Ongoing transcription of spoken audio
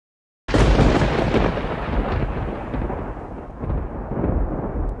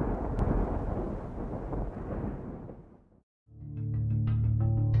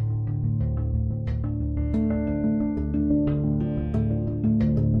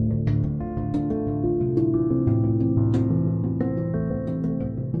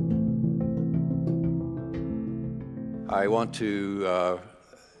I want to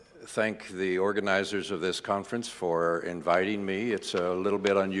thank the organizers of this conference for inviting me. It's a little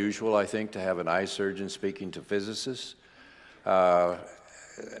bit unusual, I think, to have an eye surgeon speaking to physicists.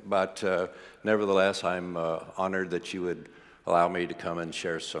 But nevertheless, I'm honored that you would allow me to come and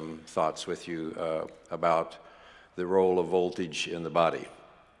share some thoughts with you about the role of voltage in the body.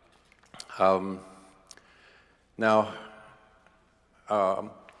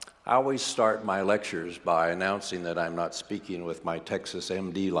 I always start my lectures by announcing that I'm not speaking with my Texas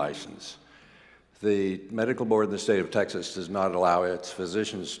MD license. The medical board in the state of Texas does not allow its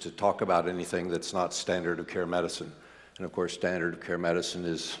physicians to talk about anything that's not standard of care medicine. And of course, standard of care medicine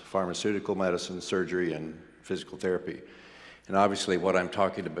is pharmaceutical medicine, surgery, and physical therapy. And obviously, what I'm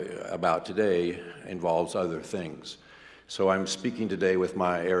talking about today involves other things. So I'm speaking today with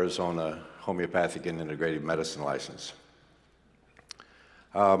my Arizona homeopathic and integrative medicine license.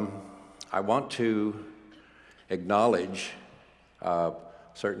 I want to acknowledge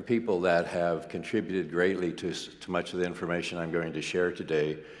certain people that have contributed greatly to much of the information I'm going to share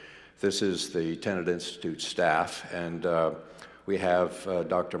today. This is the Tennant Institute staff, and we have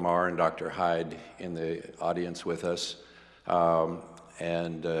Dr. Marr and Dr. Hyde in the audience with us. If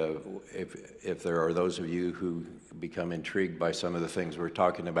there are those of you who become intrigued by some of the things we're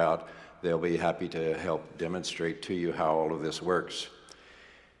talking about, they'll be happy to help demonstrate to you how all of this works.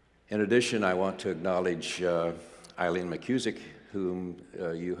 In addition, I want to acknowledge Eileen McCusick, whom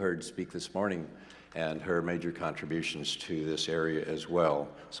you heard speak this morning, and her major contributions to this area as well.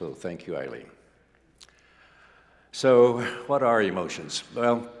 So thank you, Eileen. So what are emotions?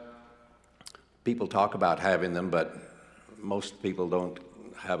 Well, people talk about having them, but most people don't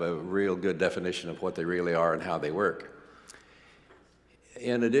have a real good definition of what they really are and how they work.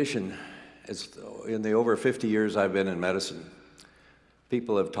 In addition, in the over 50 years I've been in medicine,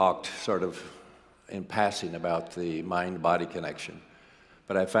 people have talked sort of in passing about the mind-body connection,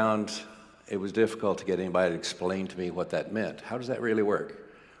 but I found it was difficult to get anybody to explain to me what that meant. How does that really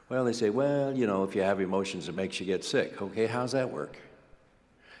work? Well, they say, well, you know, if you have emotions, it makes you get sick. Okay, how's that work?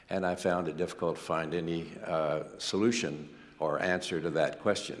 And I found it difficult to find any solution or answer to that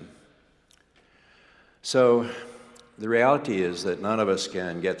question. So the reality is that none of us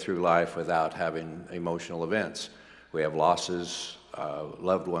can get through life without having emotional events. We have losses,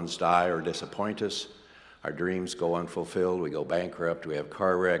 loved ones die or disappoint us, our dreams go unfulfilled, we go bankrupt, we have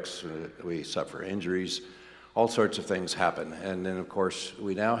car wrecks, we suffer injuries, all sorts of things happen. And then, of course,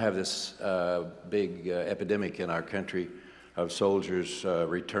 we now have this big epidemic in our country of soldiers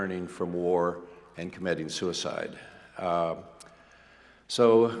returning from war and committing suicide.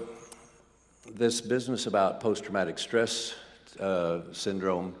 So this business about post-traumatic stress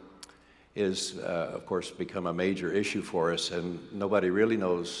syndrome is, of course, become a major issue for us, and nobody really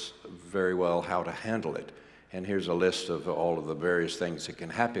knows very well how to handle it. And here's a list of all of the various things that can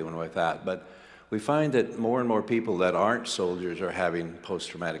happen with that. But we find that more and more people that aren't soldiers are having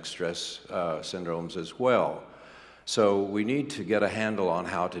post-traumatic stress syndromes as well. So we need to get a handle on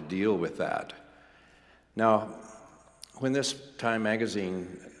how to deal with that. Now, when this Time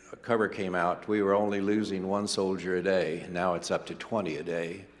magazine cover came out, we were only losing 1 soldier a day. Now it's up to 20 a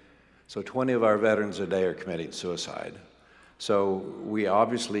day. So 20 of our veterans a day are committing suicide. So we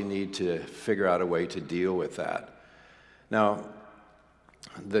obviously need to figure out a way to deal with that. Now,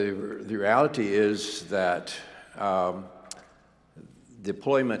 the reality is that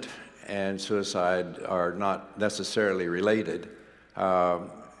deployment and suicide are not necessarily related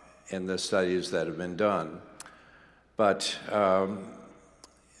in the studies that have been done. But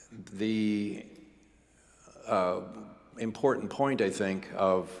the important point, I think,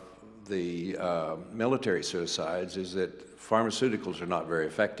 of the military suicides is that pharmaceuticals are not very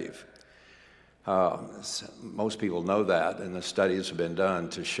effective. Most people know that, and the studies have been done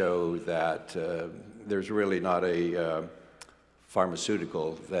to show that there's really not a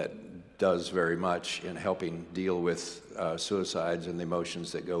pharmaceutical that does very much in helping deal with suicides and the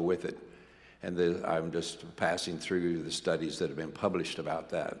emotions that go with it. And I'm just passing through the studies that have been published about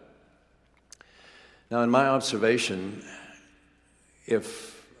that. Now, in my observation,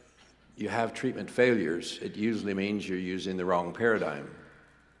 if you have treatment failures, it usually means you're using the wrong paradigm.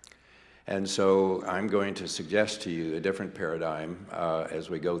 And so I'm going to suggest to you a different paradigm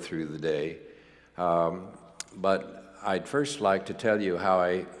as we go through the day. But I'd first like to tell you how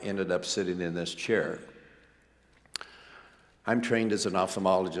I ended up sitting in this chair. I'm trained as an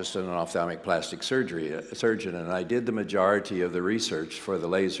ophthalmologist and an ophthalmic plastic surgeon, and I did the majority of the research for the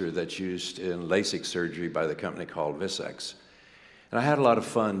laser that's used in LASIK surgery by the company called Vissix. And I had a lot of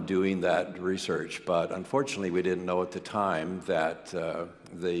fun doing that research, but unfortunately we didn't know at the time that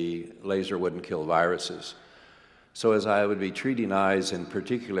the laser wouldn't kill viruses. So as I would be treating eyes, and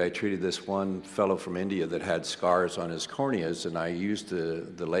particularly I treated this one fellow from India that had scars on his corneas, and I used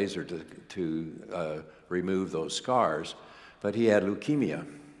the laser to remove those scars, but he had leukemia.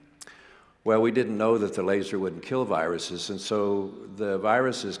 Well, we didn't know that the laser wouldn't kill viruses, and so the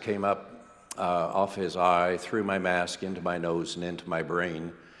viruses came up off his eye, through my mask, into my nose, and into my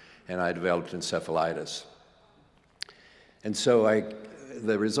brain, and I developed encephalitis. And so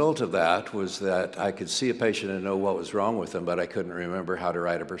the result of that was that I could see a patient and know what was wrong with them, but I couldn't remember how to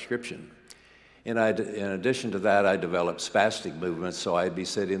write a prescription. And in addition to that, I developed spastic movements, so I'd be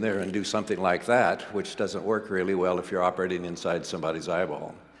sitting there and do something like that, which doesn't work really well if you're operating inside somebody's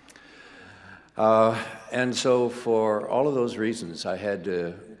eyeball. And so for all of those reasons, I had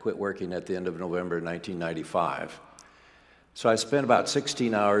to quit working at the end of November 1995. So I spent about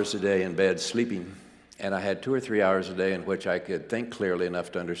 16 hours a day in bed sleeping, and I had 2 or 3 hours a day in which I could think clearly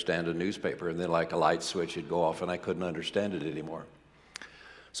enough to understand a newspaper, and then like a light switch would go off and I couldn't understand it anymore.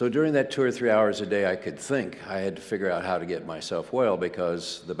 So during that 2 or 3 hours a day I could think, I had to figure out how to get myself well,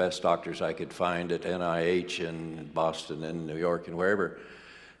 because the best doctors I could find at NIH in Boston and New York and wherever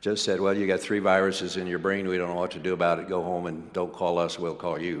just said, well, you got 3 viruses in your brain, we don't know what to do about it, go home and don't call us, we'll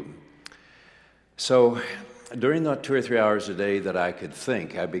call you. So during that 2 or 3 hours a day that I could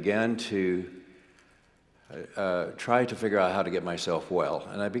think, I began to try to figure out how to get myself well.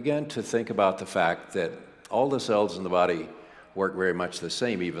 And I began to think about the fact that all the cells in the body work very much the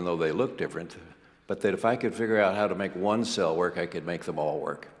same, even though they look different, but that if I could figure out how to make one cell work, I could make them all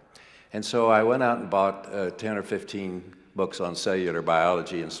work. And so I went out and bought 10 or 15 books on cellular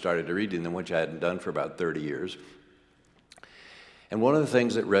biology and started reading them, which I hadn't done for about 30 years. And one of the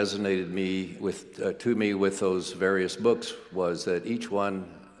things that resonated to me with those various books was that each one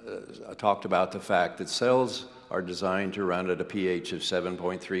talked about the fact that cells are designed to run at a pH of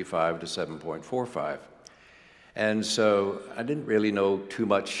 7.35 to 7.45. And so I didn't really know too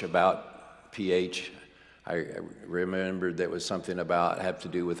much about pH. I remembered there was something have to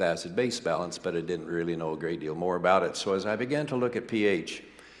do with acid-base balance, but I didn't really know a great deal more about it. So as I began to look at pH,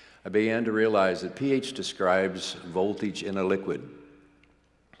 I began to realize that pH describes voltage in a liquid.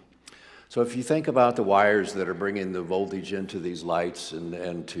 So if you think about the wires that are bringing the voltage into these lights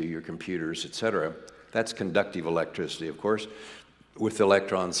and to your computers, etc., that's conductive electricity, of course, with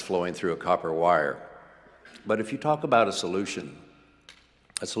electrons flowing through a copper wire. But if you talk about a solution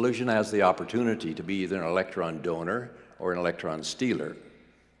has the opportunity to be either an electron donor or an electron stealer.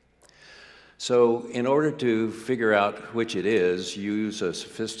 So in order to figure out which it is, you use a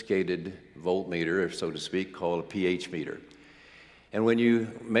sophisticated voltmeter, so to speak, called a pH meter. And when you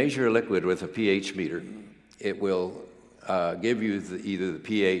measure a liquid with a pH meter, it will give you either the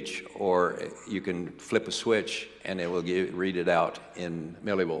pH, or you can flip a switch and it will read it out in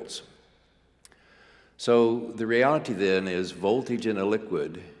millivolts. So the reality then is voltage in a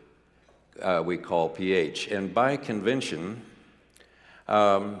liquid we call pH. And by convention,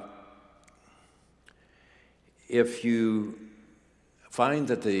 if you find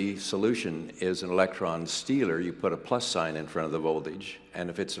that the solution is an electron stealer, you put a plus sign in front of the voltage. And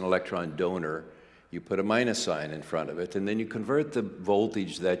if it's an electron donor, you put a minus sign in front of it. And then you convert the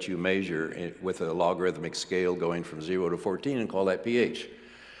voltage that you measure with a logarithmic scale going from 0 to 14 and call that pH.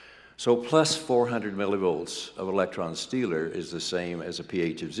 So plus 400 millivolts of electron stealer is the same as a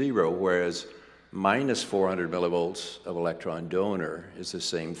pH of 0, whereas minus 400 millivolts of electron donor is the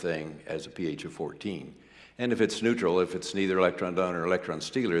same thing as a pH of 14. And if it's neutral, if it's neither electron donor or electron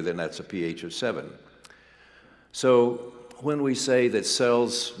stealer, then that's a pH of 7. So when we say that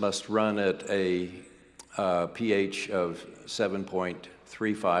cells must run at a pH of 7.35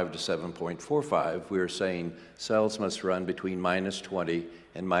 to 7.45, we're saying cells must run between minus 20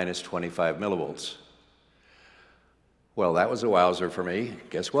 and minus 25 millivolts. Well, that was a wowzer for me.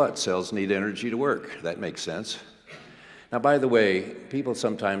 Guess what? Cells need energy to work. That makes sense. Now, by the way, people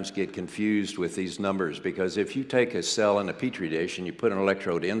sometimes get confused with these numbers, because if you take a cell in a petri dish and you put an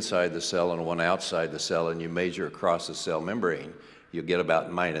electrode inside the cell and one outside the cell and you measure across the cell membrane, you'll get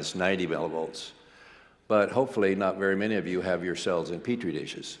about minus 90 millivolts. But hopefully not very many of you have your cells in petri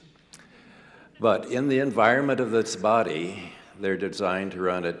dishes. But in the environment of this body, they're designed to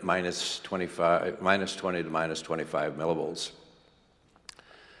run at minus 20 to minus 25 millivolts.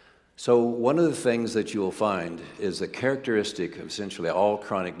 So one of the things that you will find is a characteristic of essentially all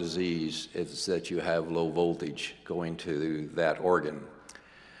chronic disease is that you have low voltage going to that organ.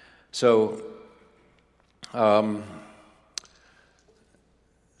 So,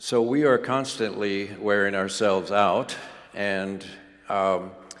 so we are constantly wearing ourselves out and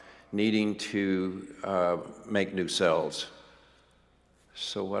needing to make new cells.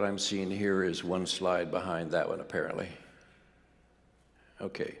 So what I'm seeing here is one slide behind that one, apparently.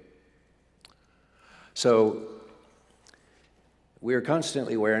 Okay. So we are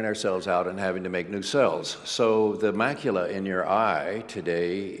constantly wearing ourselves out and having to make new cells. So the macula in your eye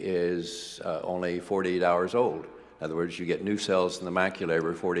today is only 48 hours old. In other words, you get new cells in the macula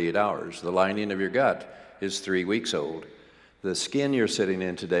every 48 hours. The lining of your gut is 3 weeks old. The skin you're sitting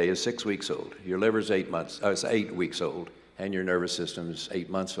in today is 6 weeks old. Your liver's 8 weeks old, and your nervous system is 8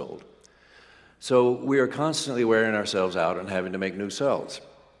 months old. So we are constantly wearing ourselves out and having to make new cells.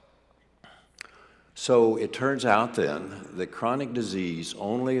 So it turns out then that chronic disease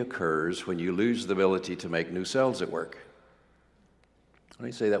only occurs when you lose the ability to make new cells at work. Let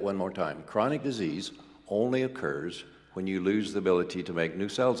me say that one more time. Chronic disease only occurs when you lose the ability to make new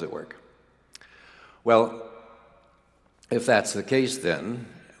cells at work. Well, if that's the case, then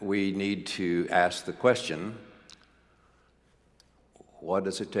we need to ask the question, what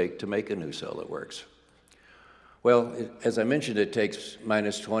does it take to make a new cell that works? Well, as I mentioned, it takes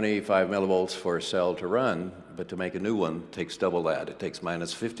minus 25 millivolts for a cell to run, but to make a new one takes double that. It takes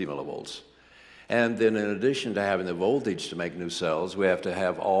minus 50 millivolts. And then in addition to having the voltage to make new cells, we have to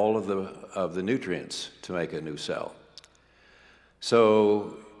have all of the nutrients to make a new cell.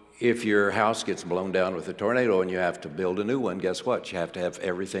 So if your house gets blown down with a tornado and you have to build a new one, guess what? You have to have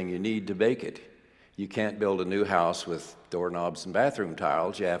everything you need to bake it. You can't build a new house with doorknobs and bathroom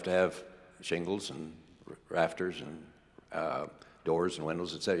tiles. You have to have shingles and rafters and doors and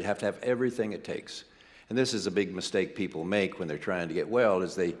windows, etc. You have to have everything it takes. And this is a big mistake people make when they're trying to get well,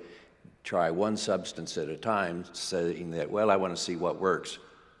 is they try one substance at a time, saying that, well, I want to see what works.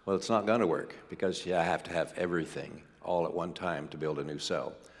 Well, it's not going to work, because I have to have everything all at one time to build a new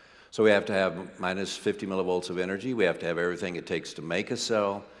cell. So we have to have minus 50 millivolts of energy. We have to have everything it takes to make a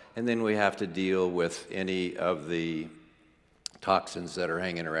cell. And then we have to deal with any of the toxins that are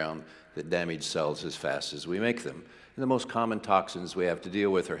hanging around that damage cells as fast as we make them. And the most common toxins we have to deal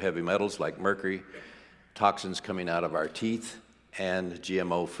with are heavy metals like mercury, toxins coming out of our teeth, and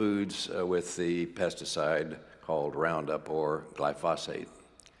GMO foods with the pesticide called Roundup or glyphosate.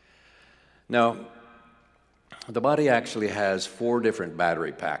 Now, the body actually has 4 different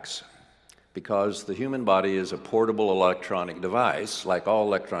battery packs, because the human body is a portable electronic device. Like all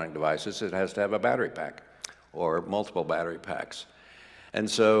electronic devices, it has to have a battery pack or multiple battery packs.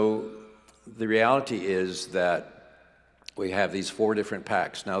 And so the reality is that we have these 4 different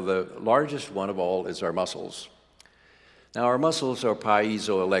packs. Now, the largest one of all is our muscles. Now, our muscles are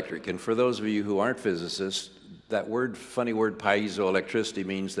piezoelectric, and for those of you who aren't physicists, that funny word piezoelectricity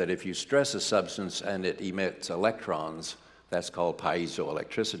means that if you stress a substance and it emits electrons, that's called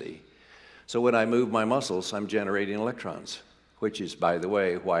piezoelectricity. So when I move my muscles, I'm generating electrons, which is, by the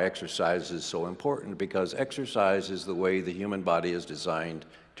way, why exercise is so important, because exercise is the way the human body is designed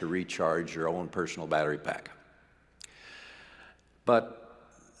to recharge your own personal battery pack. But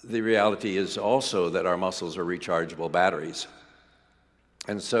the reality is also that our muscles are rechargeable batteries.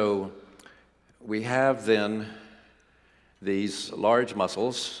 And so we have then these large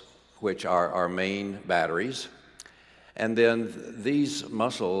muscles, which are our main batteries. And then these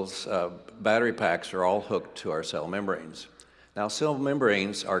muscles, battery packs, are all hooked to our cell membranes. Now, cell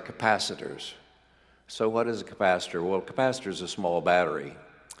membranes are capacitors. So what is a capacitor? Well, a capacitor is a small battery.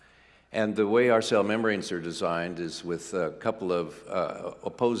 And the way our cell membranes are designed is with a couple of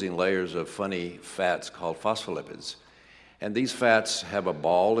opposing layers of funny fats called phospholipids. And these fats have a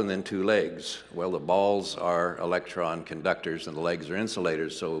ball and then 2 legs. Well, the balls are electron conductors and the legs are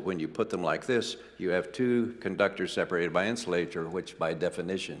insulators. So when you put them like this, you have 2 conductors separated by insulator, which by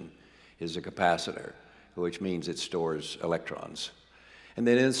definition is a capacitor, which means it stores electrons. And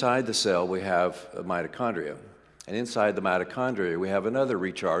then inside the cell, we have a mitochondria. And inside the mitochondria, we have another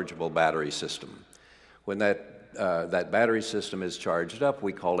rechargeable battery system. When that battery system is charged up,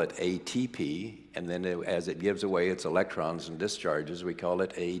 we call it ATP, and then as it gives away its electrons and discharges, we call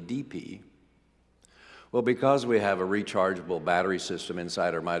it ADP. Well, because we have a rechargeable battery system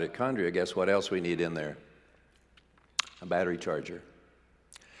inside our mitochondria, guess what else we need in there? A battery charger.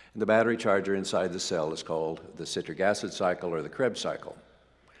 And the battery charger inside the cell is called the citric acid cycle or the Krebs cycle.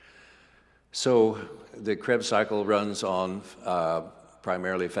 So the Krebs cycle runs on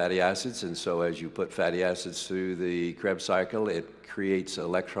primarily fatty acids, and so as you put fatty acids through the Krebs cycle, it creates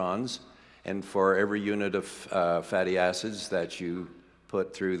electrons. And for every unit of fatty acids that you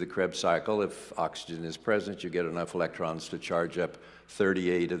put through the Krebs cycle, if oxygen is present, you get enough electrons to charge up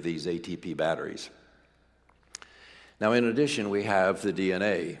 38 of these ATP batteries. Now, in addition, we have the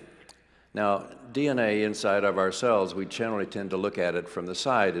DNA. Now, DNA inside of our cells, we generally tend to look at it from the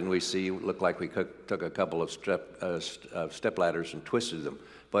side, and we look like we took a couple of step ladders and twisted them.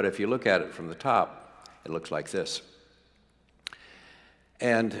 But if you look at it from the top, it looks like this.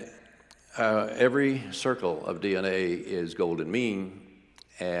 And every circle of DNA is golden mean,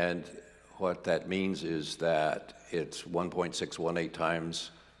 and what that means is that it's 1.618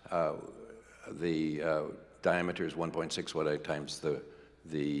 times the diameter is 1.618 times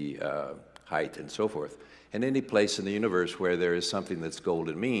the height and so forth. And any place in the universe where there is something that's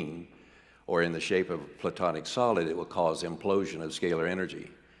golden mean, or in the shape of a platonic solid, it will cause implosion of scalar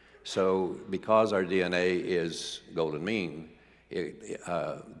energy. So because our DNA is golden mean,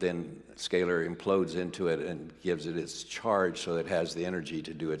 then scalar implodes into it and gives it its charge so that it has the energy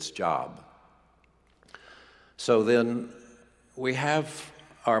to do its job. So then we have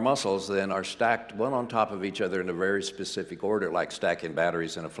our muscles then are stacked one on top of each other in a very specific order, like stacking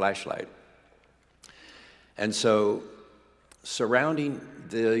batteries in a flashlight. And so surrounding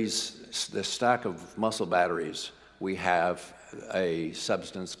this stack of muscle batteries, we have a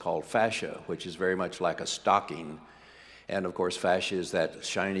substance called fascia, which is very much like a stocking. And of course, fascia is that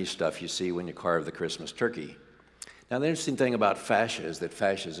shiny stuff you see when you carve the Christmas turkey. Now, the interesting thing about fascia is that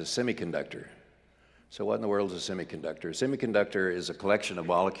fascia is a semiconductor. So what in the world is a semiconductor? A semiconductor is a collection of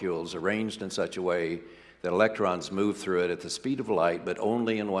molecules arranged in such a way that electrons move through it at the speed of light, but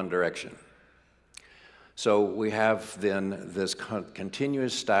only in one direction. So we have then this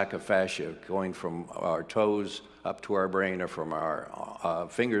continuous stack of fascia going from our toes up to our brain, or from our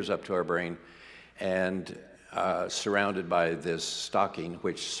fingers up to our brain, and surrounded by this stocking,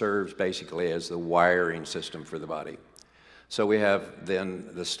 which serves basically as the wiring system for the body. So we have then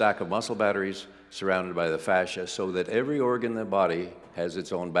the stack of muscle batteries surrounded by the fascia, so that every organ in the body has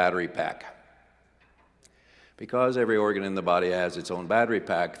its own battery pack. Because every organ in the body has its own battery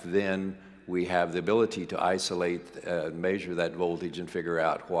pack, then we have the ability to isolate, measure that voltage, and figure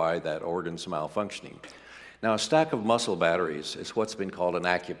out why that organ's malfunctioning. Now, a stack of muscle batteries is what's been called an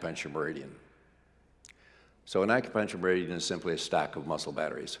acupuncture meridian. So an acupuncture meridian is simply a stack of muscle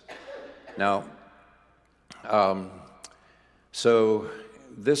batteries. Now, so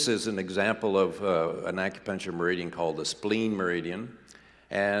this is an example of an acupuncture meridian called the spleen meridian.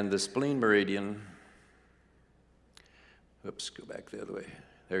 And the spleen meridian, oops, go back the other way.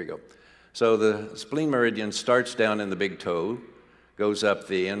 There you go. So the spleen meridian starts down in the big toe, goes up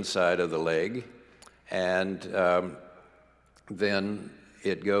the inside of the leg, and then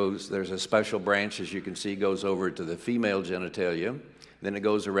it goes, there's a special branch, as you can see, goes over to the female genitalia. Then it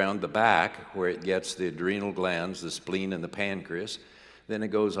goes around the back where it gets the adrenal glands, the spleen, and the pancreas. Then it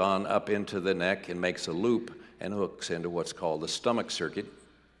goes on up into the neck and makes a loop and hooks into what's called the stomach circuit.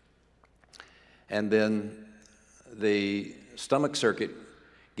 And then the stomach circuit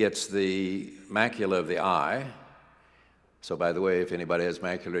gets the macula of the eye. So by the way, if anybody has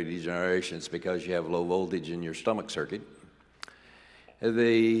macular degeneration, it's because you have low voltage in your stomach circuit.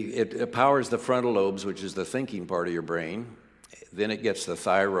 It powers the frontal lobes, which is the thinking part of your brain. Then it gets the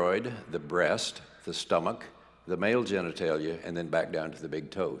thyroid, the breast, the stomach, the male genitalia, and then back down to the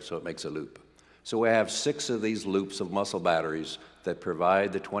big toe, so it makes a loop. So we have 6 of these loops of muscle batteries that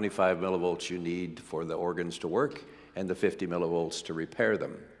provide the 25 millivolts you need for the organs to work and the 50 millivolts to repair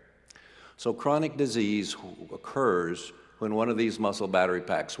them. So chronic disease occurs when one of these muscle battery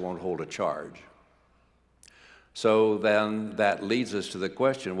packs won't hold a charge. So then that leads us to the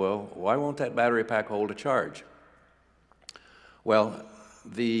question, well, why won't that battery pack hold a charge? Well,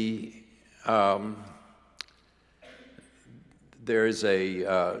 there is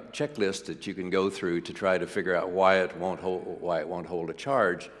a checklist that you can go through to try to figure out why it won't hold a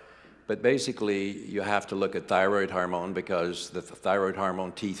charge. But basically, you have to look at thyroid hormone, because the thyroid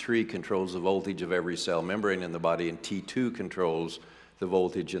hormone T3 controls the voltage of every cell membrane in the body, and T2 controls the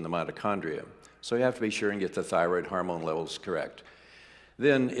voltage in the mitochondria. So you have to be sure and get the thyroid hormone levels correct.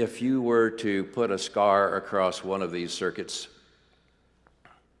 Then if you were to put a scar across one of these circuits,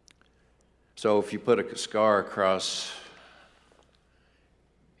 so if you put a scar across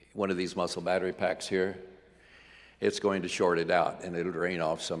one of these muscle battery packs here, it's going to short it out and it'll drain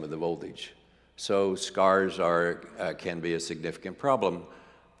off some of the voltage. So scars can be a significant problem,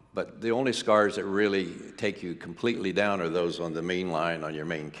 but the only scars that really take you completely down are those on the main line on your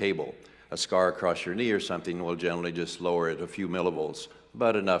main cable. A scar across your knee or something will generally just lower it a few millivolts,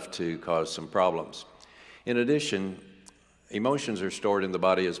 but enough to cause some problems. In addition, emotions are stored in the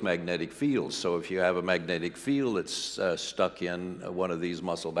body as magnetic fields. So if you have a magnetic field that's stuck in one of these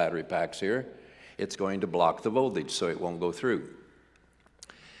muscle battery packs here, it's going to block the voltage so it won't go through.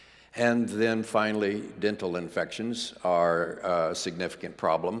 And then finally, dental infections are a significant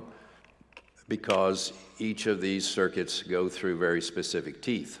problem. because each of these circuits go through very specific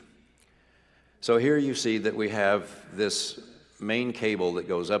teeth. So here you see that we have this main cable that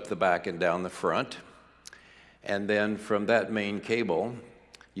goes up the back and down the front. And then from that main cable,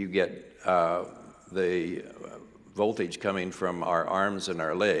 you get the voltage coming from our arms and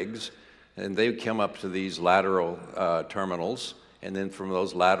our legs, and they come up to these lateral terminals, and then from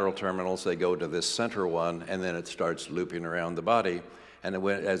those lateral terminals they go to this center one, and then it starts looping around the body. And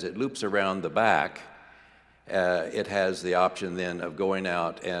as it loops around the back, it has the option then of going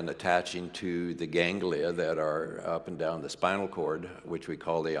out and attaching to the ganglia that are up and down the spinal cord, which we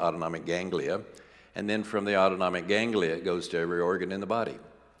call the autonomic ganglia. And then from the autonomic ganglia, it goes to every organ in the body.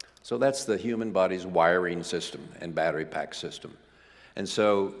 So that's the human body's wiring system and battery pack system. And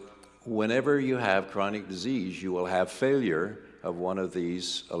so whenever you have chronic disease, you will have failure of one of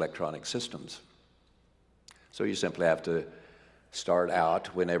these electronic systems. So you simply have to start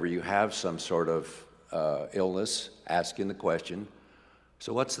out whenever you have some sort of illness, asking the question,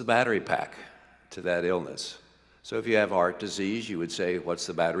 so what's the battery pack to that illness? So if you have heart disease, you would say, what's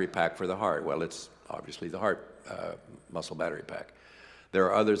the battery pack for the heart? Well, it's obviously the heart muscle battery pack. There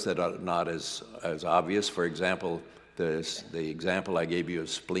are others that are not as obvious. For example, the example I gave you of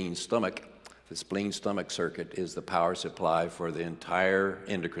spleen-stomach. The spleen-stomach circuit is the power supply for the entire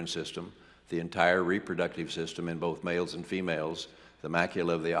endocrine system, the entire reproductive system in both males and females, the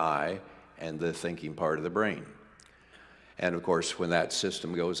macula of the eye, and the thinking part of the brain. And of course, when that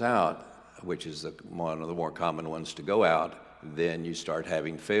system goes out, which is one of the more common ones to go out, then you start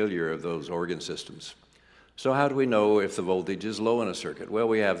having failure of those organ systems. So how do we know if the voltage is low in a circuit? Well,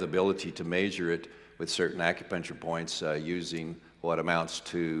 we have the ability to measure it with certain acupuncture points using what amounts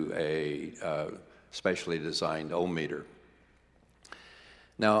to a specially designed ohm meter.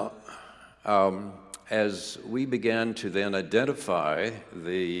 Now, as we began to then identify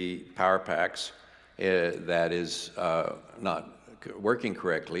the power packs that is not working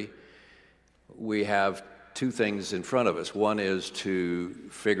correctly, we have two things in front of us. One is to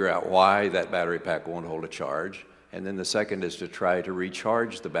figure out why that battery pack won't hold a charge, and then the second is to try to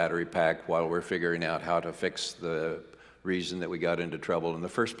recharge the battery pack while we're figuring out how to fix the reason that we got into trouble in the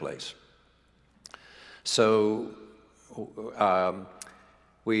first place. So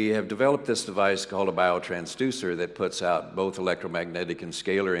we have developed this device called a biotransducer that puts out both electromagnetic and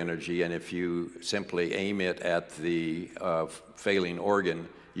scalar energy, and if you simply aim it at the failing organ,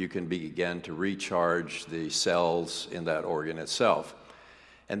 you can begin to recharge the cells in that organ itself.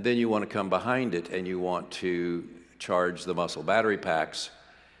 And then you want to come behind it and you want to charge the muscle battery packs.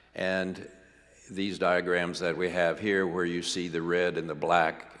 And these diagrams that we have here, where you see the red and the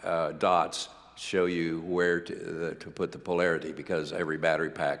black dots, show you where to put the polarity, because every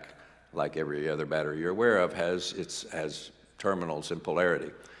battery pack, like every other battery you're aware of, has terminals and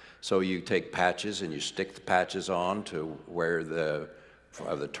polarity. So you take patches and you stick the patches on to where the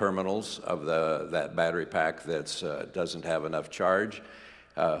terminals of that battery pack that doesn't have enough charge,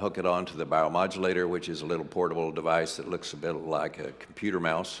 hook it onto the biomodulator, which is a little portable device that looks a bit like a computer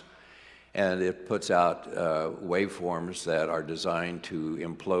mouse, and it puts out waveforms that are designed to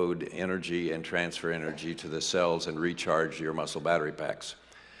implode energy and transfer energy to the cells and recharge your muscle battery packs.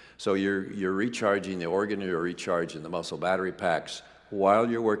 So you're recharging the organ, you're recharging the muscle battery packs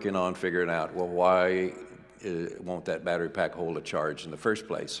while you're working on figuring out, well, why won't that battery pack hold a charge in the first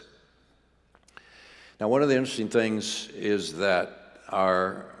place? Now, one of the interesting things is that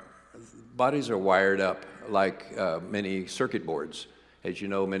our bodies are wired up like many circuit boards. As you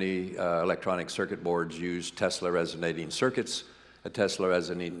know, many electronic circuit boards use Tesla resonating circuits. A Tesla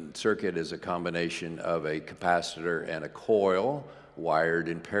resonating circuit is a combination of a capacitor and a coil wired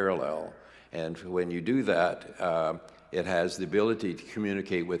in parallel. And when you do that, it has the ability to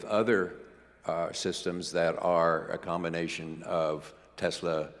communicate with other systems that are a combination of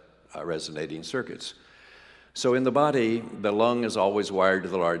Tesla resonating circuits. So in the body, the lung is always wired to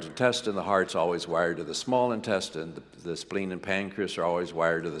the large intestine, the heart's always wired to the small intestine, the spleen and pancreas are always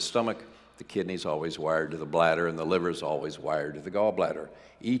wired to the stomach, the kidney's always wired to the bladder, and the liver's always wired to the gallbladder.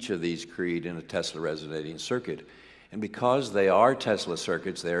 Each of these create in a Tesla resonating circuit. And because they are Tesla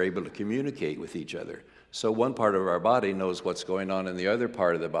circuits, they're able to communicate with each other. So one part of our body knows what's going on in the other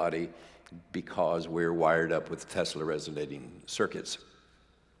part of the body because we're wired up with Tesla resonating circuits.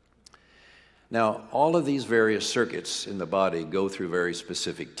 Now, all of these various circuits in the body go through very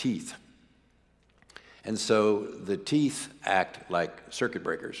specific teeth. And so the teeth act like circuit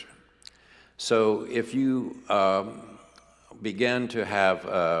breakers. So if you begin to have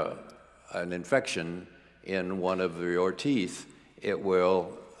an infection in one of your teeth, it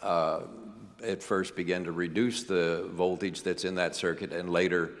will at first begin to reduce the voltage that's in that circuit and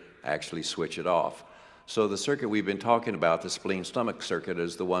later actually switch it off. So the circuit we've been talking about, the spleen-stomach circuit,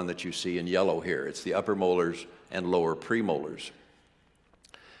 is the one that you see in yellow here. It's the upper molars and lower premolars.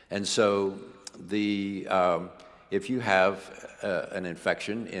 And so if you have an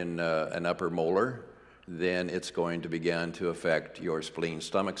infection in an upper molar, then it's going to begin to affect your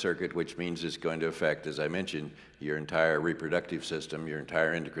spleen-stomach circuit, which means it's going to affect, as I mentioned, your entire reproductive system, your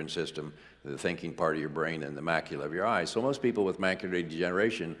entire endocrine system, the thinking part of your brain, and the macula of your eye. So most people with macular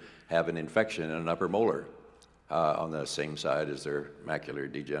degeneration have an infection in an upper molar on the same side as their macular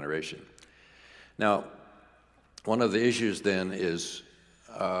degeneration. Now, one of the issues then is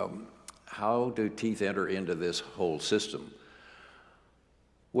how do teeth enter into this whole system?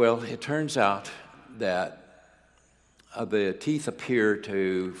 Well, it turns out that the teeth appear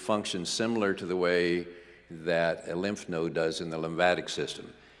to function similar to the way that a lymph node does in the lymphatic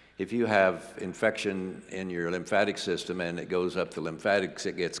system. If you have infection in your lymphatic system and it goes up the lymphatics,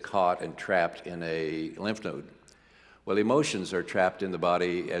 it gets caught and trapped in a lymph node. Well, emotions are trapped in the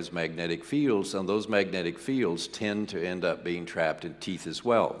body as magnetic fields, and those magnetic fields tend to end up being trapped in teeth as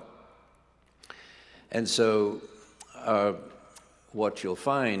well. And so what you'll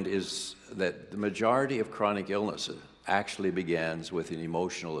find is that the majority of chronic illness actually begins with an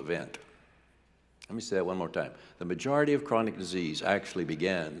emotional event. Let me say that one more time. The majority of chronic disease actually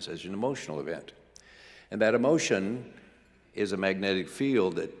begins as an emotional event. And that emotion is a magnetic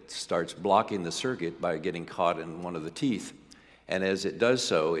field that starts blocking the circuit by getting caught in one of the teeth. And as it does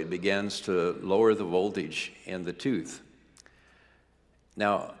so, it begins to lower the voltage in the tooth.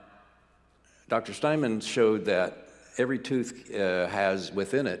 Now, Dr. Steinman showed that every tooth has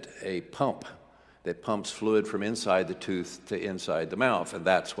within it a pump that pumps fluid from inside the tooth to inside the mouth, and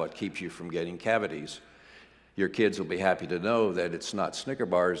that's what keeps you from getting cavities. Your kids will be happy to know that it's not Snicker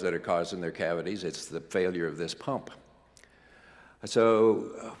bars that are causing their cavities, it's the failure of this pump.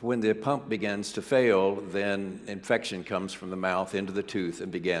 So when the pump begins to fail, then infection comes from the mouth into the tooth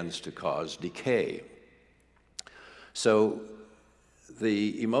and begins to cause decay. So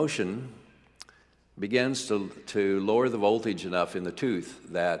the emotion begins to lower the voltage enough in the tooth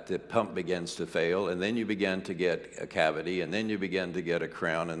that the pump begins to fail, and then you begin to get a cavity, and then you begin to get a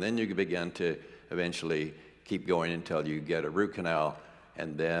crown, and then you begin to eventually keep going until you get a root canal,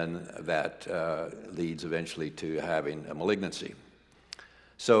 and then that leads eventually to having a malignancy.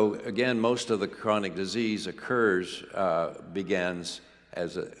 So again, most of the chronic disease begins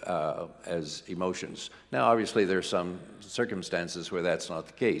as emotions. Now, obviously, there are some circumstances where that's not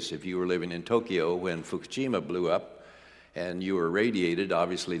the case. If you were living in Tokyo when Fukushima blew up and you were radiated,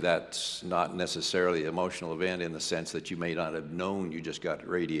 obviously that's not necessarily an emotional event in the sense that you may not have known you just got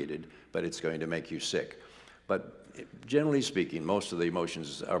radiated, but it's going to make you sick. But generally speaking, most of the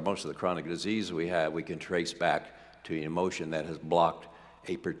emotions, or most of the chronic disease we have, we can trace back to an emotion that has blocked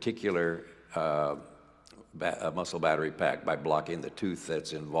a particular muscle battery pack by blocking the tooth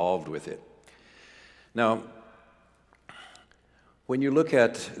that's involved with it. Now, when you look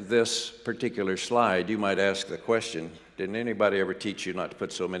at this particular slide, you might ask the question, didn't anybody ever teach you not to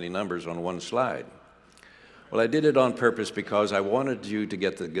put so many numbers on one slide? Well, I did it on purpose because I wanted you to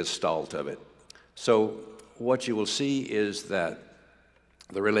get the gestalt of it. So what you will see is that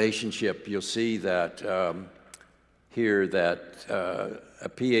the relationship, you'll see that here that a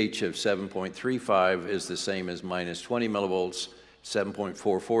pH of 7.35 is the same as minus 20 millivolts,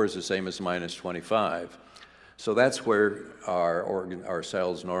 7.44 is the same as minus 25. So that's where our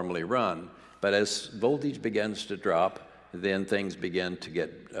cells normally run. But as voltage begins to drop, then things begin to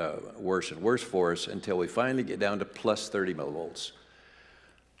get worse and worse for us until we finally get down to plus 30 millivolts.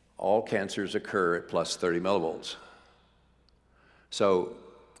 All cancers occur at plus 30 millivolts. So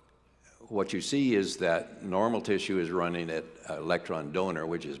what you see is that normal tissue is running at electron donor,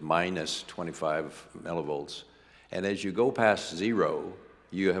 which is minus 25 millivolts. And as you go past zero,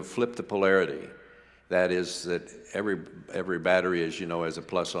 you have flipped the polarity. That is that every battery, as you know, has a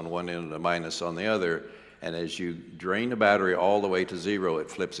plus on one end and a minus on the other. And as you drain the battery all the way to zero, it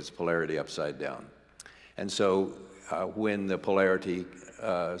flips its polarity upside down. And so when the polarity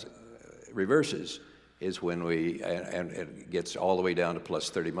reverses is when and it gets all the way down to plus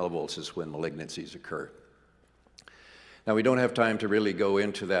 30 millivolts is when malignancies occur. Now, we don't have time to really go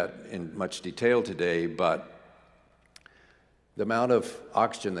into that in much detail today, but the amount of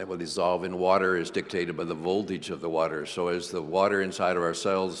oxygen that will dissolve in water is dictated by the voltage of the water. So as the water inside of our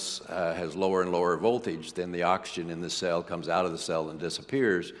cells has lower and lower voltage, then the oxygen in the cell comes out of the cell and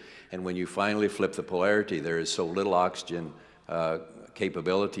disappears. And when you finally flip the polarity, there is so little oxygen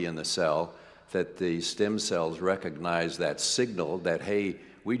capability in the cell that the stem cells recognize that signal that, hey,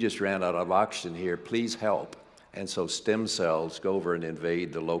 we just ran out of oxygen here, please help. And so stem cells go over and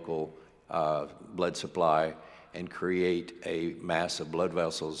invade the local blood supply and create a mass of blood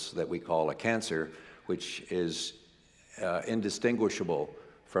vessels that we call a cancer, which is indistinguishable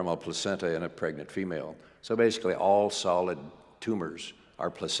from a placenta in a pregnant female. So basically all solid tumors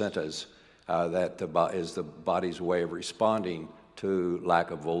are placentas that is the body's way of responding to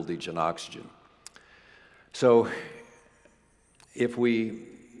lack of voltage and oxygen. So if we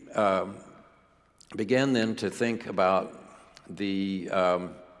begin then to think about the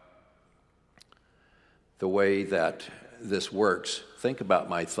way that this works, think about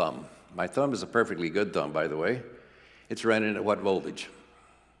my thumb. My thumb is a perfectly good thumb, by the way. It's running at what voltage?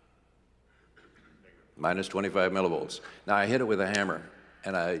 Minus 25 millivolts. Now I hit it with a hammer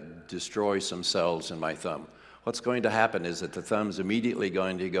and I destroy some cells in my thumb. What's going to happen is that the thumb's immediately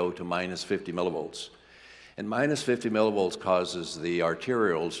going to go to minus 50 millivolts. And minus 50 millivolts causes the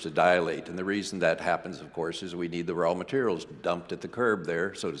arterioles to dilate. And the reason that happens, of course, is we need the raw materials dumped at the curb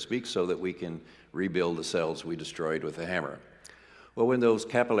there, so to speak, so that we can rebuild the cells we destroyed with the hammer. Well, when those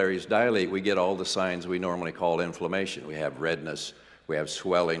capillaries dilate, we get all the signs we normally call inflammation. We have redness, we have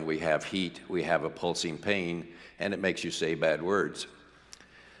swelling, we have heat, we have a pulsing pain, and it makes you say bad words.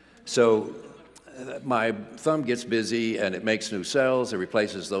 So my thumb gets busy and it makes new cells, it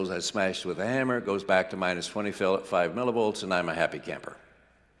replaces those I smashed with a hammer, it goes back to minus 25 millivolts, and I'm a happy camper.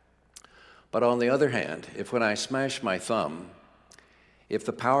 But on the other hand, if when I smash my thumb, if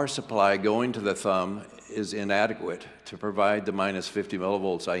the power supply going to the thumb is inadequate to provide the minus 50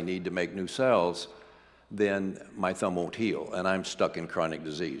 millivolts I need to make new cells, then my thumb won't heal, and I'm stuck in chronic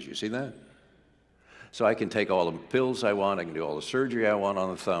disease. You see that? So I can take all the pills I want, I can do all the surgery I want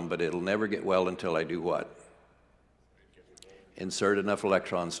on the thumb, but it'll never get well until I do what? Insert enough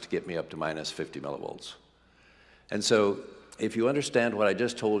electrons to get me up to minus 50 millivolts. And so if you understand what I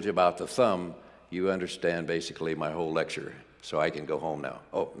just told you about the thumb, you understand basically my whole lecture. So I can go home now.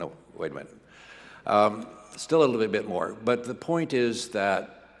 Oh, no, wait a minute. Still a little bit more. But the point is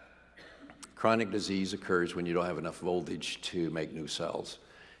that chronic disease occurs when you don't have enough voltage to make new cells.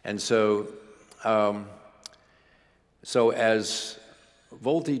 And so, as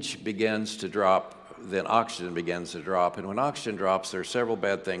voltage begins to drop, then oxygen begins to drop. And when oxygen drops, there are several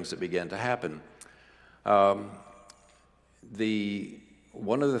bad things that begin to happen.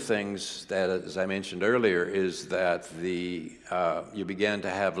 One of the things that, as I mentioned earlier, is that you begin to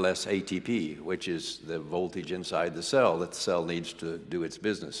have less ATP, which is the voltage inside the cell that the cell needs to do its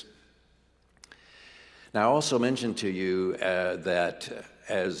business. Now, I also mentioned to you that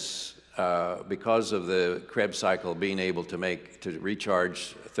because of the Krebs cycle being able to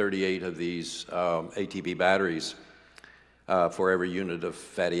recharge 38 of these ATP batteries for every unit of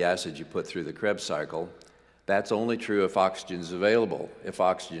fatty acid you put through the Krebs cycle, that's only true if oxygen is available. If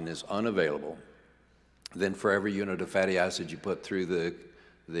oxygen is unavailable, then for every unit of fatty acid you put through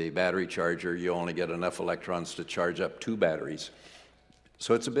the battery charger, you only get enough electrons to charge up 2 batteries.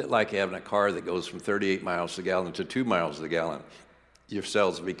 So it's a bit like having a car that goes from 38 miles a gallon to 2 miles a gallon. Your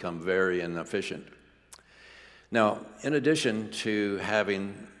cells become very inefficient. Now, in addition to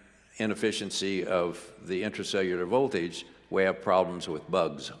having inefficiency of the intracellular voltage, we have problems with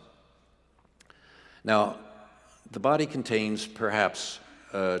bugs. Now, the body contains perhaps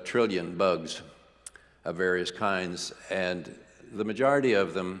 1 trillion bugs of various kinds, and the majority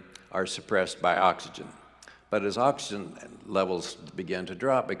of them are suppressed by oxygen. But as oxygen levels begin to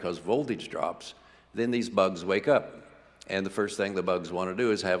drop because voltage drops, then these bugs wake up. And the first thing the bugs want to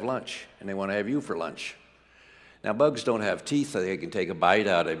do is have lunch, and they want to have you for lunch. Now, bugs don't have teeth that they can take a bite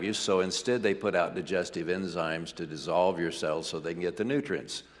out of you, so instead they put out digestive enzymes to dissolve your cells so they can get the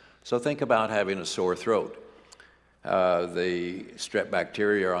nutrients. So think about having a sore throat. The strep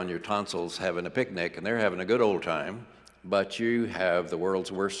bacteria are on your tonsils having a picnic, and they're having a good old time, but you have the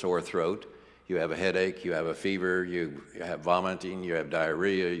world's worst sore throat. You have a headache, you have a fever, you have vomiting, you have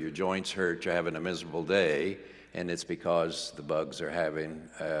diarrhea, your joints hurt, you're having a miserable day, and it's because the bugs are having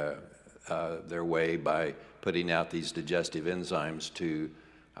their way by putting out these digestive enzymes to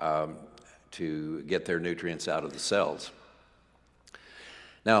get their nutrients out of the cells.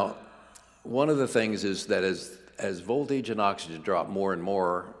 Now, one of the things is that as voltage and oxygen drop more and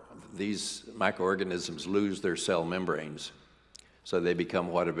more, these microorganisms lose their cell membranes. So they become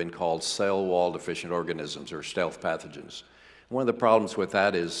what have been called cell wall deficient organisms, or stealth pathogens. One of the problems with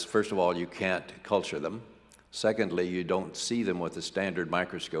that is, first of all, you can't culture them. Secondly, you don't see them with a standard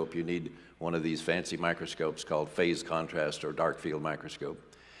microscope. You need one of these fancy microscopes called phase contrast or dark field microscope.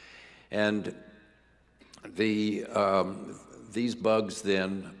 And these bugs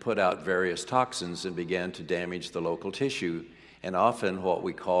then put out various toxins and began to damage the local tissue. And often what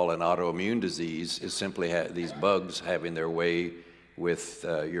we call an autoimmune disease is simply these bugs having their way with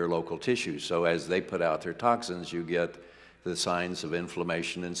your local tissues. So as they put out their toxins, you get the signs of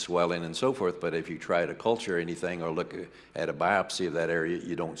inflammation and swelling and so forth. But if you try to culture anything or look at a biopsy of that area,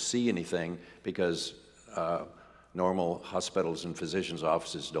 you don't see anything because normal hospitals and physicians'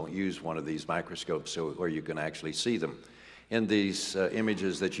 offices don't use one of these microscopes where you can actually see them. In these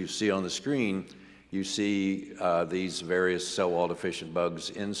images that you see on the screen, you see these various cell wall deficient bugs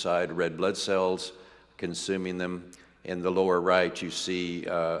inside red blood cells consuming them. In the lower right, you see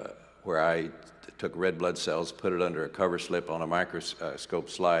where I took red blood cells, put it under a cover slip on a microscope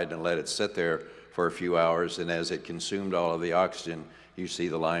slide and let it sit there for a few hours, and as it consumed all of the oxygen, you see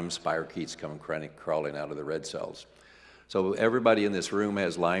the Lyme spirochetes come crawling out of the red cells. So everybody in this room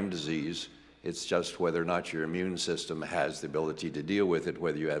has Lyme disease. It's just whether or not your immune system has the ability to deal with it,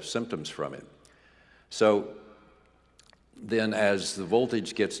 whether you have symptoms from it. So then as the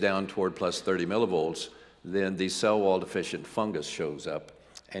voltage gets down toward plus 30 millivolts, then the cell wall deficient fungus shows up,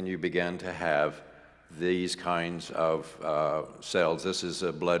 and you begin to have these kinds of cells. This is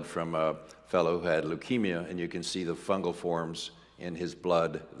blood from a fellow who had leukemia, and you can see the fungal forms in his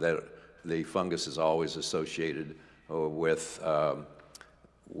blood that the fungus is always associated with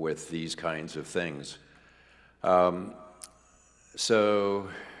these kinds of things. So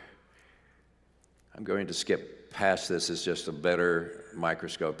I'm going to skip past this. It's just a better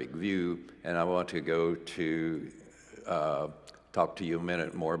microscopic view, and I want to go to talk to you a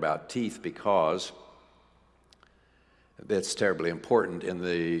minute more about teeth, because that's terribly important in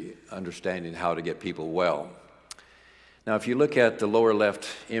the understanding how to get people well. Now, if you look at the lower left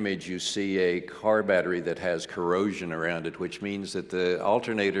image, you see a car battery that has corrosion around it, which means that the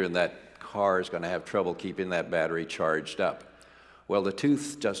alternator in that car is going to have trouble keeping that battery charged up. Well, the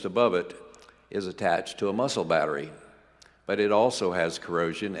tooth just above it is attached to a muscle battery, but it also has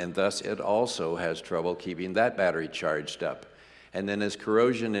corrosion, and thus it also has trouble keeping that battery charged up. And then as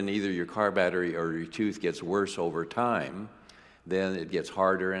corrosion in either your car battery or your tooth gets worse over time, then it gets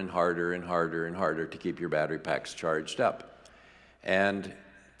harder and harder and harder and harder to keep your battery packs charged up. And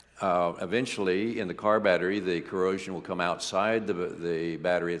eventually, in the car battery, the corrosion will come outside the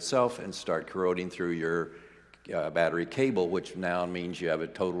battery itself and start corroding through your battery cable, which now means you have a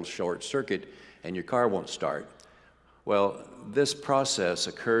total short circuit and your car won't start. Well, this process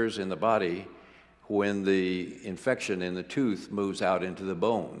occurs in the body when the infection in the tooth moves out into the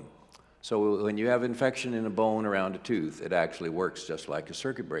bone. So when you have infection in a bone around a tooth, it actually works just like a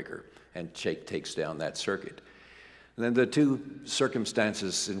circuit breaker and takes down that circuit. And then the two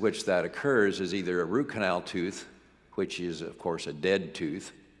circumstances in which that occurs is either a root canal tooth, which is, of course, a dead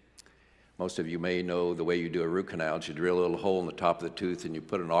tooth. Most of you may know the way you do a root canal is you drill a little hole in the top of the tooth and you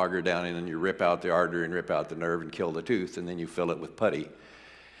put an auger down in and you rip out the artery and rip out the nerve and kill the tooth, and then you fill it with putty.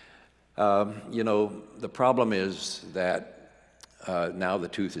 You know, the problem is that now the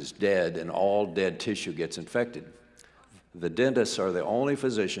tooth is dead and all dead tissue gets infected. The dentists are the only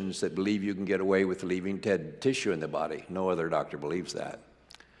physicians that believe you can get away with leaving dead tissue in the body. No other doctor believes that.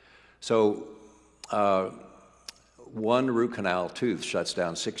 So one root canal tooth shuts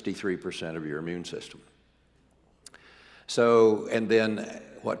down 63% of your immune system. So, and then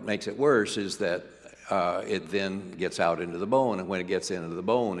what makes it worse is that it then gets out into the bone, and when it gets into the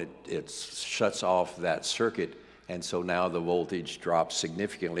bone, it shuts off that circuit, and so now the voltage drops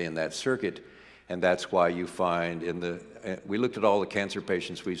significantly in that circuit, and that's why you find we looked at all the cancer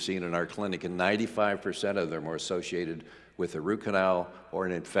patients we've seen in our clinic, and 95% of them were associated with a root canal or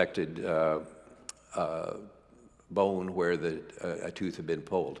an infected bone where a tooth had been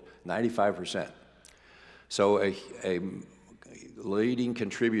pulled, 95%. So a leading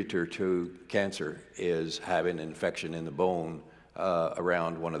contributor to cancer is having an infection in the bone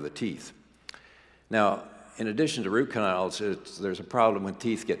around one of the teeth. Now, in addition to root canals, there's a problem when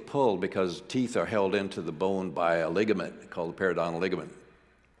teeth get pulled because teeth are held into the bone by a ligament called the periodontal ligament.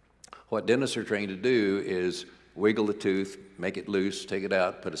 What dentists are trained to do is wiggle the tooth, make it loose, take it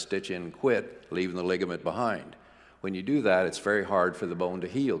out, put a stitch in, quit, leaving the ligament behind. When you do that, it's very hard for the bone to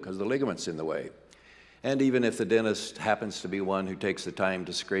heal because the ligament's in the way. And even if the dentist happens to be one who takes the time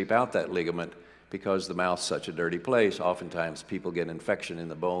to scrape out that ligament, because the mouth's such a dirty place, oftentimes people get infection in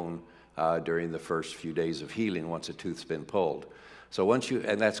the bone during the first few days of healing once a tooth's been pulled. So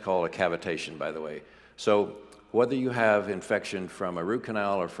and that's called a cavitation, by the way. So whether you have infection from a root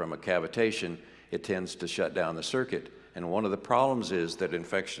canal or from a cavitation, it tends to shut down the circuit. And one of the problems is that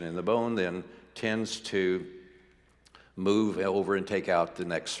infection in the bone then tends to move over and take out the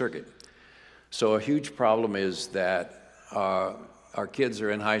next circuit. So a huge problem is that our kids are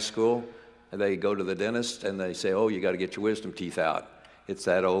in high school, they go to the dentist and they say, oh, you got to get your wisdom teeth out. It's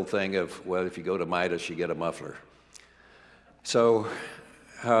that old thing of, well, if you go to Midas, you get a muffler. So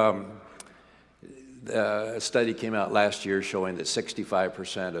a study came out last year showing that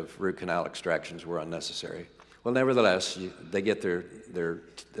 65% of root canal extractions were unnecessary. Well, nevertheless, they get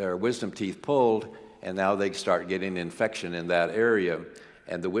their wisdom teeth pulled, and now they start getting infection in that area.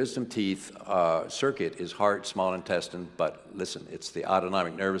 And the wisdom teeth circuit is heart, small intestine, but listen, it's the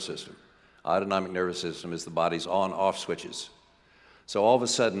autonomic nervous system. Autonomic nervous system is the body's on-off switches. So all of a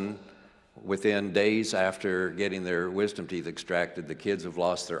sudden, within days after getting their wisdom teeth extracted, the kids have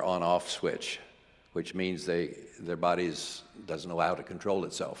lost their on-off switch, which means their body doesn't know how to control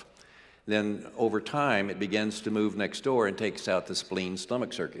itself. Then over time, it begins to move next door and takes out the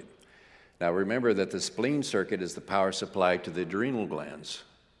spleen-stomach circuit. Now remember that the spleen circuit is the power supply to the adrenal glands.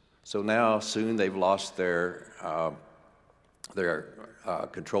 So now soon they've lost their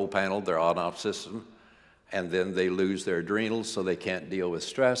control panel, their on-off system, and then they lose their adrenals, so they can't deal with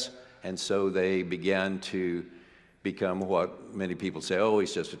stress, and so they began to become what many people say, oh,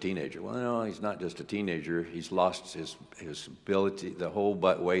 he's just a teenager. Well, no, he's not just a teenager. He's lost his ability, the whole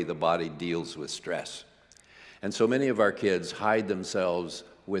way the body deals with stress. And so many of our kids hide themselves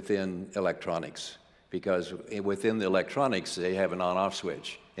within electronics, because within the electronics, they have an on-off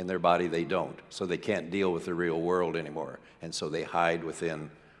switch. In their body, they don't. So they can't deal with the real world anymore. And so they hide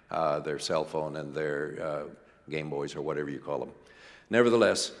within their cell phone and their Game Boys or whatever you call them.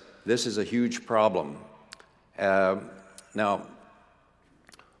 Nevertheless, this is a huge problem. Now,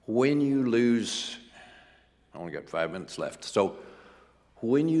 when you lose, I only got 5 minutes left. So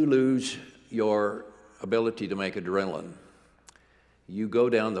when you lose your ability to make adrenaline, you go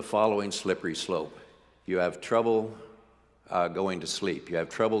down the following slippery slope. You have trouble going to sleep. You have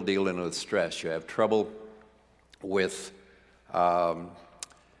trouble dealing with stress. You have trouble with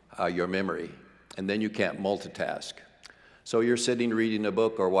your memory. And then you can't multitask. So you're sitting reading a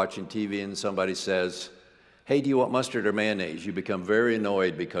book or watching TV and somebody says, hey, do you want mustard or mayonnaise? You become very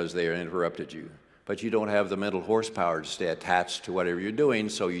annoyed because they interrupted you. But you don't have the mental horsepower to stay attached to whatever you're doing,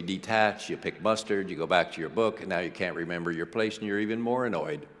 so you detach, you pick mustard, you go back to your book, and now you can't remember your place, and you're even more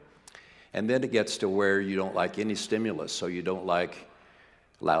annoyed. And then it gets to where you don't like any stimulus, so you don't like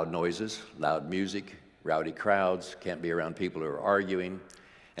loud noises, loud music, rowdy crowds, can't be around people who are arguing.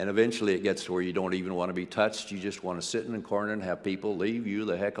 And eventually it gets to where you don't even want to be touched, you just want to sit in a corner and have people leave you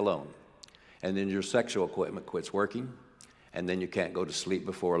the heck alone. And then your sexual equipment quits working, and then you can't go to sleep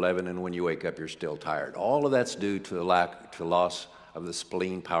before 11, and when you wake up, you're still tired. All of that's due to the loss of the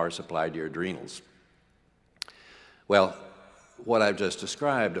spleen power supply to your adrenals. Well, what I've just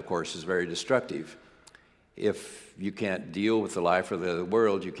described, of course, is very destructive. If you can't deal with the life of the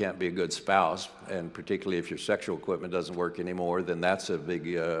world, you can't be a good spouse, and particularly if your sexual equipment doesn't work anymore, then that's a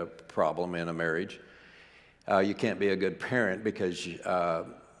big problem in a marriage. You can't be a good parent because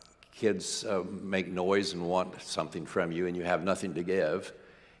kids make noise and want something from you, and you have nothing to give.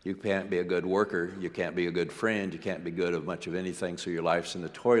 You can't be a good worker. You can't be a good friend. You can't be good at much of anything, so your life's in the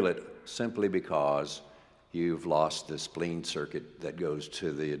toilet simply because you've lost the spleen circuit that goes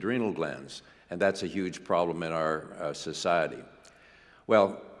to the adrenal glands. And that's a huge problem in our society.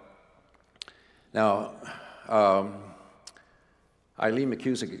 Well, now, Eileen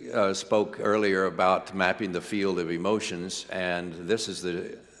McCusick spoke earlier about mapping the field of emotions, and this is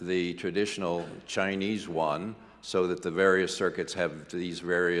the traditional Chinese one, so that the various circuits have these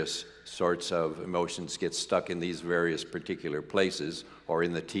various sorts of emotions get stuck in these various particular places or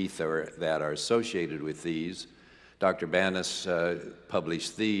in the teeth that are associated with these. Dr. Banas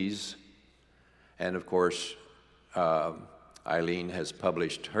published these, and of course Eileen has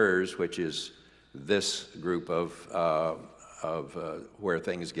published hers, which is this group of where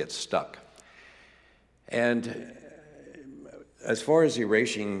things get stuck. And as far as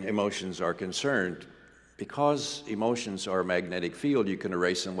erasing emotions are concerned, because emotions are a magnetic field, you can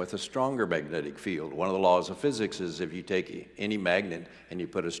erase them with a stronger magnetic field. One of the laws of physics is if you take any magnet and you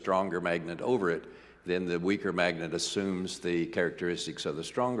put a stronger magnet over it, then the weaker magnet assumes the characteristics of the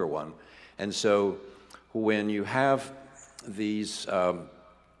stronger one. And so when you have these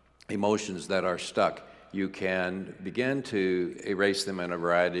emotions that are stuck, you can begin to erase them in a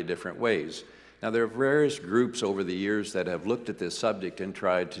variety of different ways. Now, there are various groups over the years that have looked at this subject and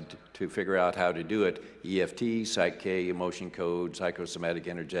tried to figure out how to do it. EFT, Psych-K, emotion code, psychosomatic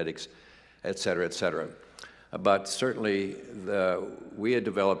energetics, et cetera, et cetera. But certainly, we had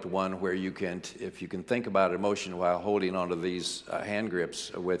developed one where you can, if you can think about emotion while holding onto these hand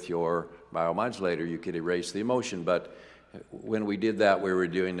grips with your biomodulator, you could erase the emotion. But when we did that, we were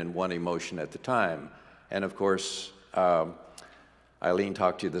doing in one emotion at the time. And of course, Eileen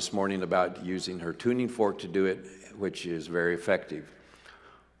talked to you this morning about using her tuning fork to do it, which is very effective.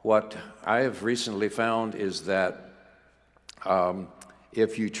 What I have recently found is that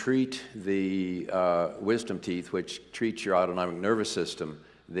if you treat the wisdom teeth, which treats your autonomic nervous system,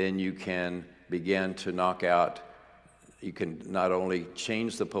 then you can begin to knock out, you can not only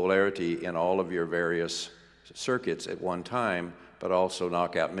change the polarity in all of your various circuits at one time, but also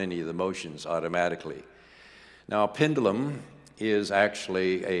knock out many of the motions automatically. Now, a pendulum is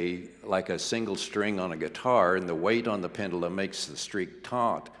actually like a single string on a guitar, and the weight on the pendulum makes the string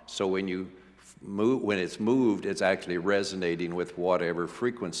taut. So when it's moved, it's actually resonating with whatever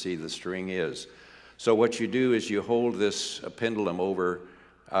frequency the string is. So what you do is you hold this pendulum over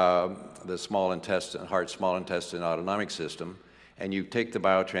the small intestine, heart, small intestine, autonomic system, and you take the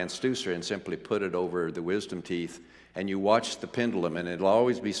biotransducer and simply put it over the wisdom teeth, and you watch the pendulum, and it'll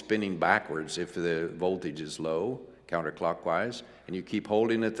always be spinning backwards if the voltage is low, counterclockwise, and you keep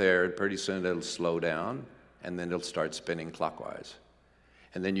holding it there, and pretty soon it'll slow down, and then it'll start spinning clockwise.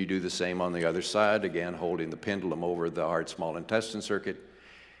 And then you do the same on the other side, again holding the pendulum over the heart small intestine circuit,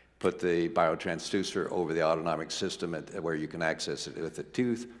 put the biotransducer over the autonomic system where you can access it with a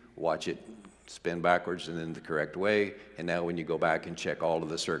tooth, watch it spin backwards and in the correct way, and now when you go back and check all of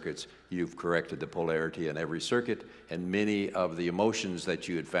the circuits, you've corrected the polarity in every circuit, and many of the emotions that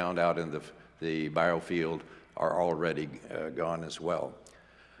you had found out in the biofield are already gone as well.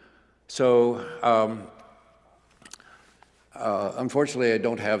 So, unfortunately, I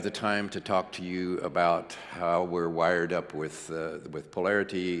don't have the time to talk to you about how we're wired up with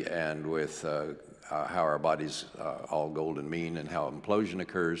polarity and with how our body's all golden mean and how implosion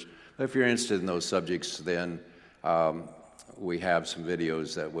occurs. But if you're interested in those subjects, then we have some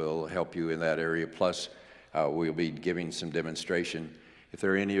videos that will help you in that area. Plus, we'll be giving some demonstration. If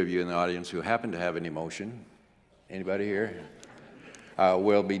there are any of you in the audience who happen to have an emotion, anybody here?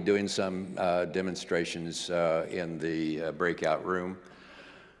 We'll be doing some demonstrations in the breakout room.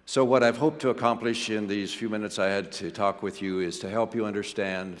 So what I've hoped to accomplish in these few minutes I had to talk with you is to help you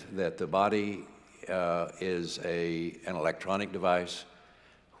understand that the body is an electronic device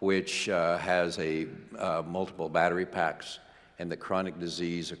which has multiple battery packs, and that chronic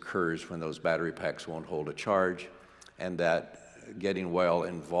disease occurs when those battery packs won't hold a charge, and that getting well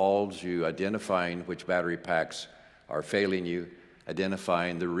involves you identifying which battery packs are failing you,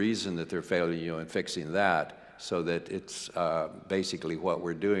 identifying the reason that they're failing you and fixing that, so that it's basically what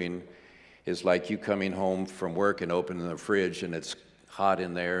we're doing is like you coming home from work and opening the fridge and it's hot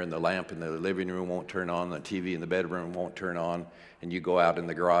in there and the lamp in the living room won't turn on, the TV in the bedroom won't turn on, and you go out in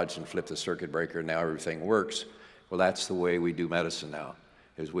the garage and flip the circuit breaker and now everything works. Well, that's the way we do medicine now,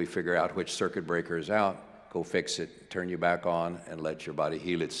 is we figure out which circuit breaker is out, go fix it, turn you back on, and let your body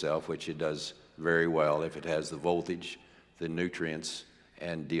heal itself, which it does very well if it has the voltage, the nutrients,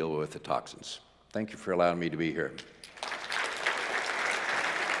 and deal with the toxins. Thank you for allowing me to be here.